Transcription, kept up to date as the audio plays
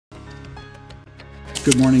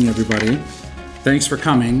Good morning, everybody. Thanks for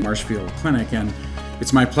coming, Marshfield Clinic, and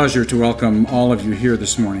it's my pleasure to welcome all of you here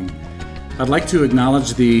this morning. I'd like to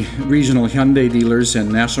acknowledge the regional Hyundai dealers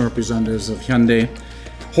and national representatives of Hyundai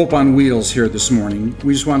Hope on Wheels here this morning.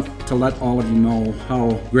 We just want to let all of you know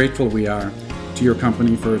how grateful we are to your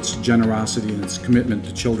company for its generosity and its commitment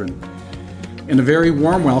to children. And a very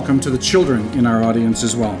warm welcome to the children in our audience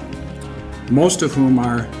as well, most of whom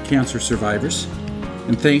are cancer survivors.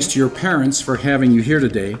 And thanks to your parents for having you here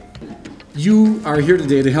today. You are here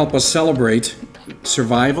today to help us celebrate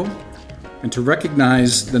survival and to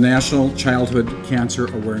recognize the National Childhood Cancer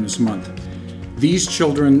Awareness Month. These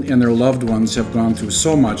children and their loved ones have gone through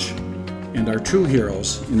so much and are true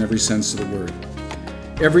heroes in every sense of the word.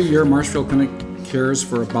 Every year, Marshfield Clinic cares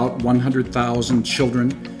for about 100,000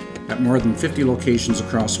 children at more than 50 locations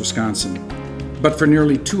across Wisconsin. But for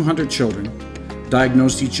nearly 200 children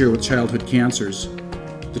diagnosed each year with childhood cancers,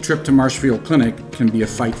 the trip to Marshfield Clinic can be a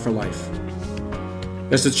fight for life.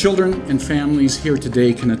 As the children and families here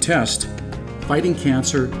today can attest, fighting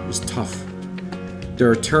cancer is tough. There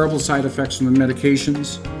are terrible side effects from the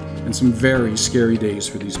medications and some very scary days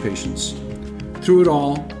for these patients. Through it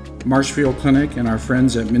all, Marshfield Clinic and our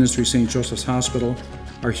friends at Ministry St. Joseph's Hospital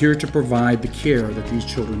are here to provide the care that these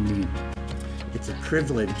children need. It's a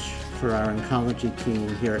privilege for our oncology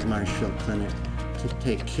team here at Marshfield Clinic to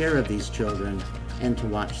take care of these children and to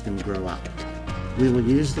watch them grow up. We will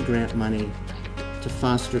use the grant money to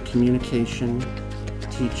foster communication,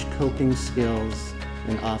 teach coping skills,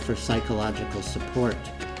 and offer psychological support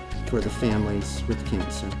for the families with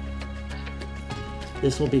cancer.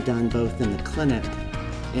 This will be done both in the clinic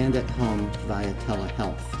and at home via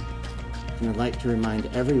telehealth. And I'd like to remind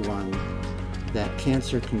everyone that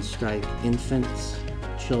cancer can strike infants,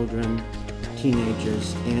 children,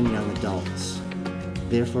 teenagers, and young adults.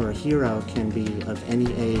 Therefore, a hero can be of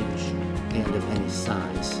any age and of any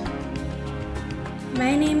size.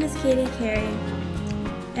 My name is Katie Carey.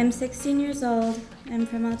 I'm 16 years old. I'm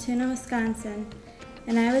from Altoona, Wisconsin,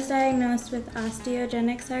 and I was diagnosed with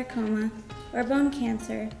osteogenic sarcoma, or bone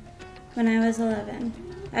cancer, when I was 11.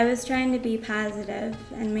 I was trying to be positive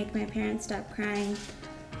and make my parents stop crying,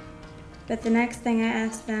 but the next thing I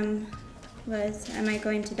asked them was, am I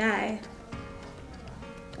going to die?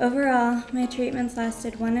 Overall, my treatments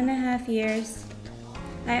lasted 1.5 years.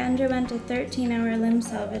 I underwent a 13-hour limb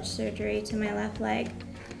salvage surgery to my left leg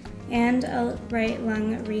and a right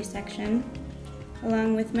lung resection,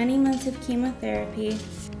 along with many months of chemotherapy.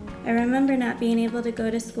 I remember not being able to go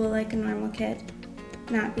to school like a normal kid,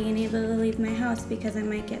 not being able to leave my house because I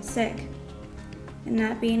might get sick, and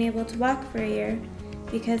not being able to walk for a year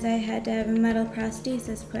because I had to have a metal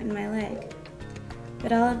prosthesis put in my leg.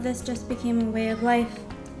 But all of this just became a way of life,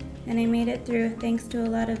 and I made it through thanks to a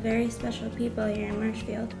lot of very special people here in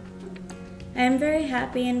Marshfield. I am very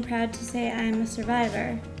happy and proud to say I am a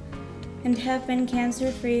survivor and have been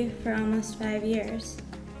cancer-free for almost 5 years.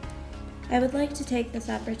 I would like to take this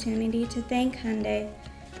opportunity to thank Hyundai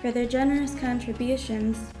for their generous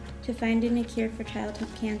contributions to finding a cure for childhood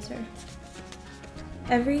cancer.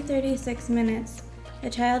 Every 36 minutes,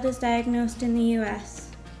 a child is diagnosed in the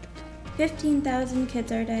U.S. 15,000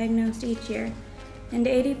 kids are diagnosed each year, and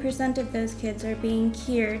 80% of those kids are being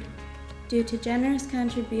cured due to generous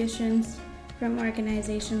contributions from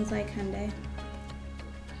organizations like Hyundai.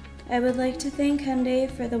 I would like to thank Hyundai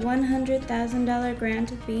for the $100,000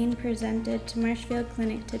 grant being presented to Marshfield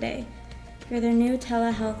Clinic today for their new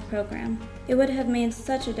telehealth program. It would have made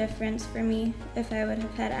such a difference for me if I would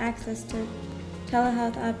have had access to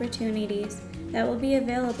telehealth opportunities that will be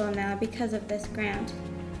available now because of this grant.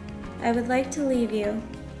 I would like to leave you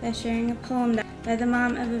by sharing a poem by the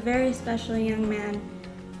mom of a very special young man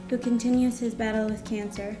who continues his battle with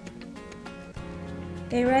cancer.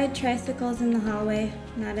 They ride tricycles in the hallway,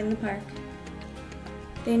 not in the park.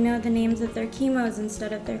 They know the names of their chemos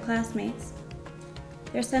instead of their classmates.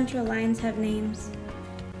 Their central lines have names.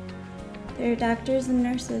 Their doctors and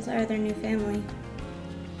nurses are their new family.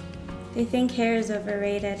 They think hair is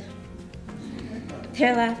overrated.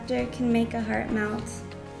 Their laughter can make a heart melt.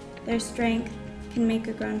 Their strength can make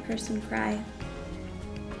a grown person cry.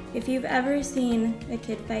 If you've ever seen a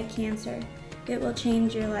kid fight cancer, it will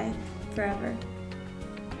change your life forever.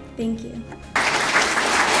 Thank you.